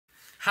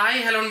Hi,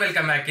 hello and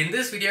welcome back. In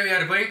this video, we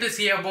are going to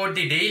see about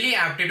the Daily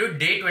Aptitude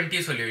Day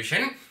 20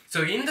 solution.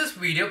 So in this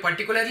video,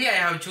 particularly I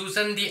have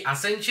chosen the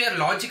Accenture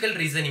logical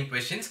reasoning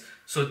questions.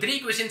 So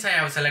 3 questions I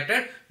have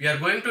selected. We are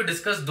going to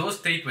discuss those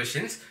 3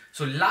 questions.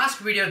 So last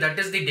video, that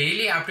is the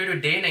Daily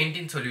Aptitude Day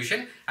 19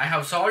 solution, I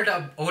have solved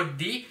about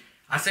the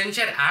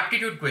Accenture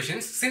aptitude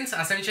questions. Since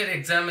Accenture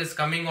exam is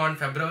coming on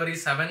February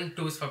 7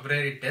 to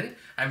February 10th,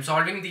 I am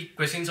solving the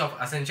questions of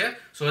Accenture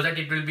so that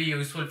it will be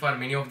useful for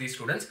many of the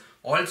students.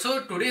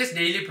 Also, today's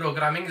daily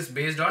programming is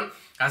based on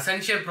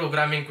Accenture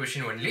programming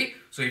question only.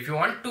 So if you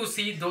want to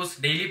see those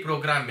daily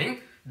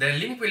programming, the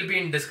link will be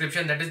in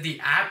description. That is, the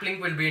app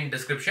link will be in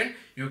description.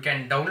 You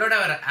can download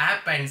our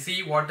app and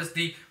see what is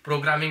the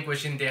programming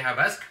question they have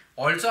asked.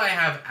 Also, I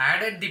have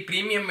added the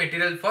premium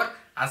material for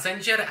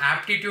Accenture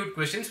aptitude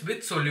questions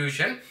with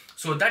solution,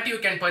 so that you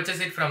can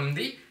purchase it from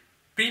the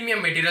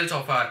premium materials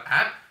of our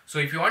app. So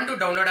if you want to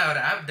download our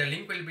app, the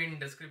link will be in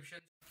description.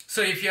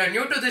 So if you are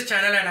new to this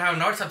channel and have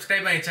not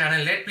subscribed my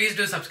channel yet, please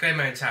do subscribe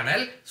my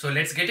channel. So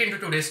let's get into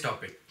today's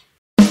topic.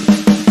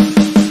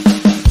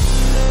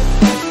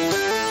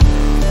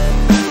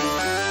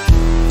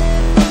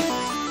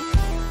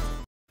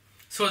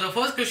 So the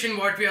first question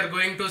what we are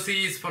going to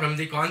see is from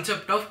the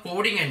concept of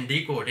coding and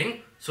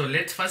decoding. So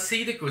let's first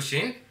see the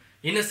question.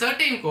 In a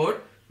certain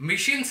code,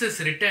 machines is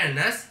written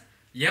as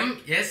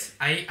MSIISNOS.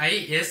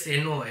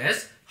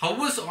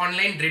 How is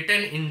online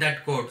written in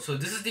that code? So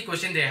this is the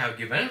question they have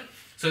given.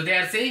 So they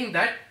are saying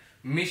that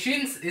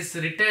machines is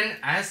written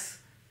as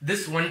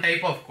this one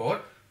type of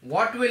code.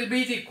 What will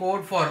be the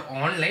code for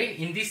online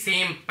in the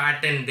same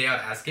pattern they are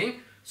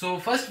asking? So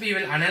first we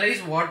will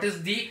analyze what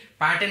is the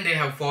pattern they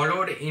have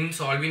followed in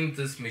solving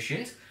these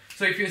machines.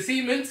 So if you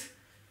see, means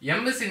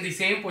M is in the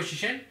same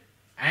position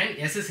and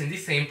S is in the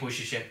same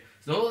position.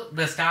 So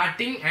the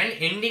starting and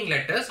ending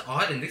letters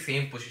are in the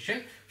same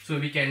position. So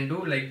we can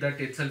do like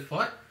that itself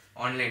for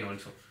online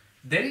also.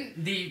 Then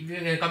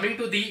the coming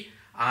to the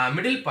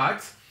middle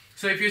parts.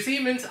 So if you see,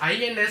 means I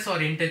and S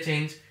are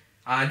interchange,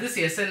 this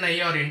S and I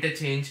are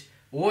interchange,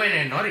 O and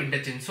N are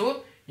interchange.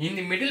 So in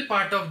the middle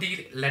part of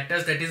the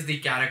letters, that is the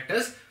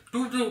characters,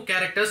 two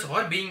characters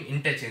are being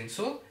interchanged.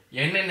 So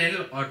N and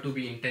L are to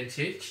be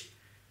interchanged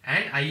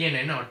and I and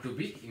N are to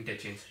be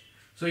interchanged.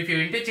 So if you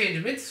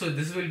interchange means, so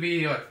this will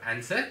be your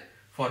answer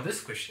for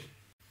this question.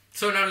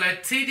 So now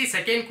let's see the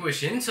second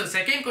question. So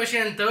second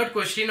question and third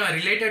question are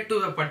related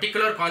to a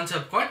particular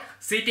concept called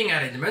seating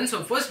arrangement.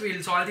 So first we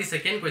will solve the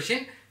second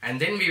question and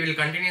then we will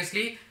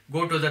continuously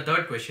go to the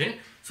third question.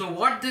 So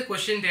what the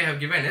question they have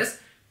given is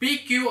P,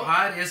 Q,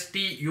 R, S,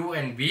 T, U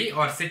and V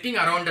are sitting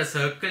around a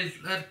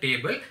circular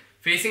table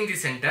facing the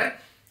center.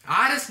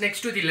 R is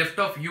next to the left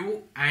of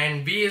U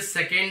and V is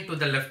second to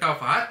the left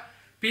of R.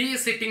 P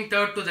is sitting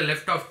third to the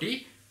left of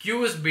T.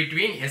 Q is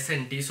between S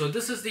and T. So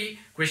this is the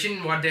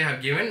question what they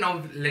have given.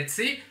 Now let's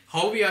see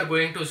how we are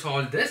going to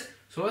solve this.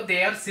 So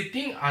they are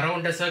sitting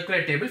around a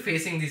circular table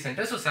facing the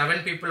center. So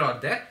 7 people are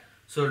there.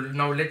 So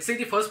now let's see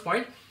the first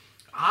point.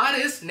 R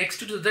is next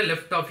to the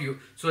left of U.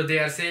 So they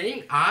are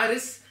saying R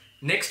is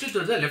next to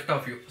the left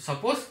of U.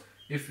 Suppose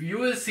if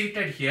U is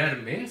seated here,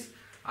 means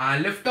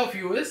left of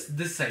U is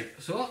this side.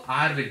 So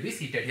R will be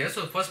seated here.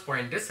 So first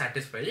point is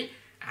satisfying.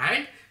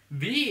 And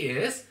V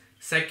is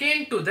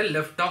second to the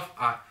left of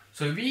R.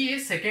 So V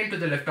is second to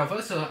the left of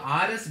us. So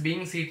R is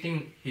being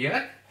sitting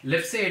here.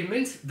 Left side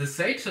means this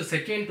side. So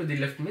second to the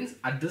left means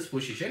at this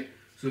position.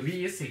 So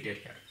V is seated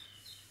here.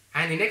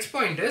 And the next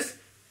point is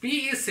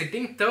P is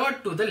sitting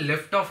third to the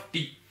left of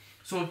T.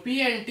 So P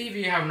and T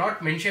we have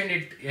not mentioned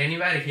it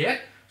anywhere here.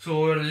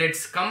 So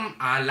let's come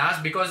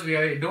last, because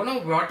we don't know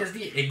what is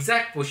the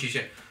exact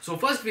position. So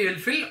first we will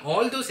fill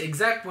all those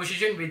exact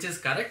position which is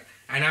correct.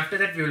 And after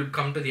that we will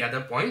come to the other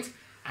points.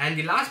 And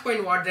the last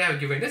point what they have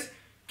given is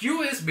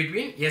Q is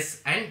between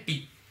S and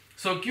T.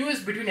 So Q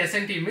is between S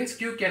and T means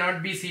Q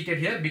cannot be seated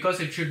here because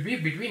it should be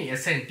between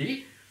S and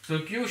T. So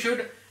Q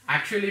should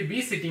actually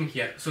be sitting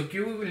here. So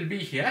Q will be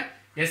here.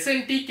 S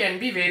and T can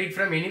be varied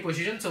from any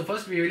position. So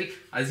first we will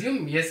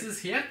assume S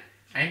is here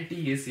and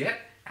T is here.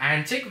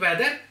 And check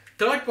whether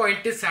third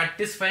point is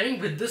satisfying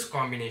with this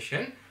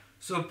combination.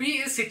 So P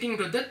is sitting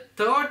to the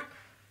third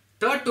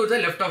to the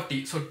left of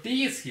T. So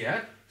T is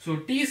here. So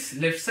T's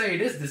left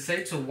side is this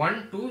side. So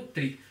 1, 2,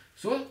 3.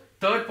 So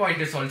third point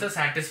is also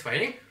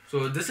satisfying.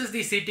 So this is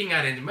the seating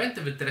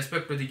arrangement with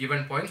respect to the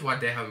given points what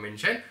they have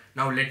mentioned.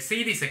 Now let's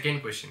see the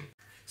second question.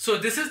 So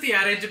this is the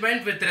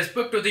arrangement with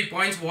respect to the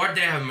points what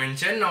they have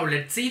mentioned. Now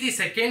let's see the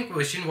second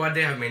question what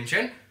they have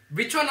mentioned.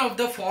 Which one of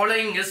the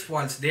following is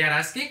false? They are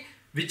asking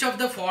which of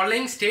the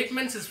following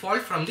statements is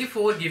false from the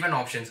 4 given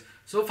options.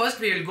 So first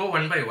we will go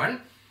one by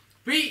one.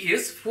 P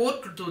is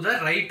 4 to the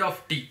right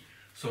of T.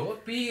 So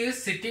P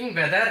is sitting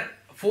whether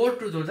 4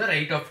 to the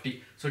right of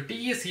T. So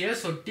T is here.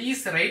 So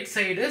T's right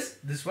side is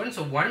this one.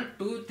 So 1,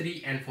 2,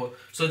 3 and 4.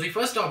 So the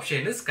first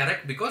option is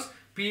correct because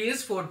P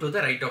is 4 to the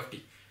right of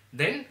T.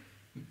 Then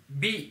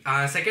B,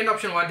 second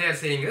option what they are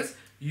saying is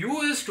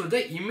U is to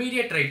the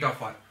immediate right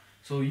of R.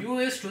 So U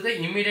is to the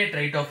immediate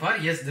right of R.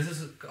 Yes, this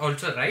is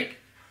also right.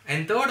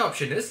 And third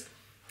option is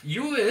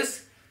U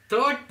is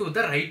third to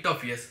the right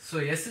of S. So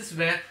S is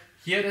where,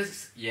 here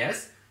is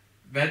S,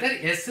 whether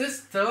S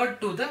is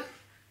third to the,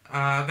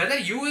 whether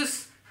U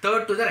is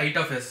third to the right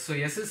of S. So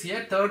S is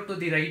here, third to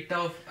the right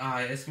of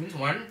S means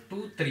 1,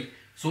 2, 3.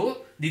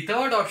 So the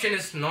third option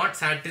is not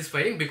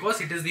satisfying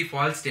because it is the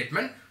false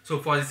statement. So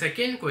for the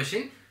second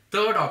question,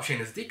 third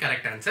option is the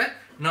correct answer.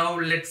 Now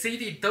let's see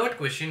the third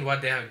question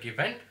what they have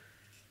given.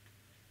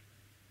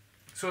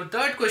 So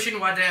third question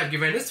what they have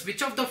given is,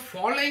 which of the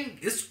following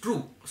is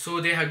true?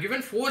 So they have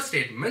given 4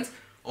 statements.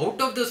 Out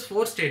of this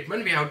 4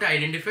 statements, we have to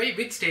identify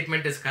which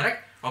statement is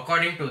correct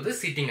according to the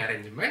seating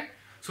arrangement.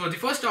 So the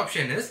first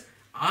option is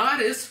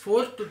R is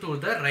 4th to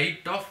the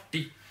right of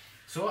T.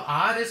 So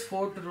R is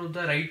 4th to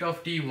the right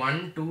of T,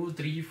 1, 2,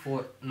 3,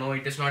 4. No,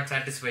 it is not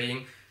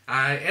satisfying.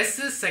 S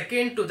is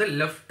second to the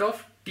left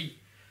of T.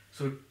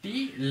 So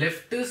T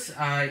left is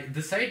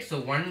this side.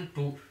 So 1,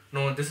 2.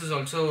 No, this is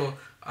also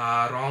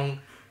wrong.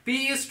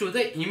 P is to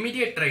the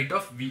immediate right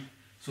of V.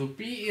 So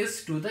P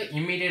is to the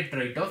immediate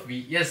right of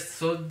V. Yes,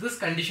 so this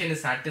condition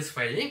is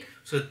satisfying.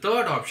 So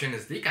third option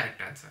is the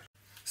correct answer.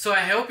 So I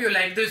hope you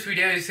like this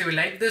video. If you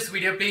like this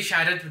video, please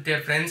share it with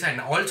your friends.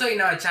 And also in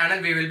our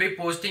channel, we will be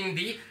posting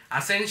the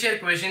Accenture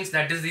questions,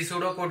 that is the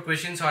pseudocode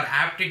questions or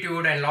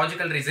aptitude and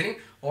logical reasoning.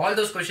 All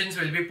those questions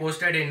will be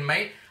posted in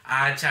my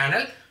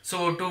channel.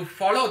 So to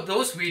follow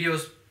those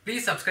videos,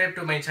 please subscribe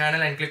to my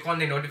channel and click on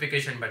the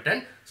notification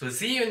button. So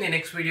see you in the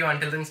next video.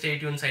 Until then, stay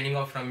tuned. Signing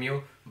off from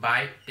you.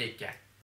 Bye. Take care.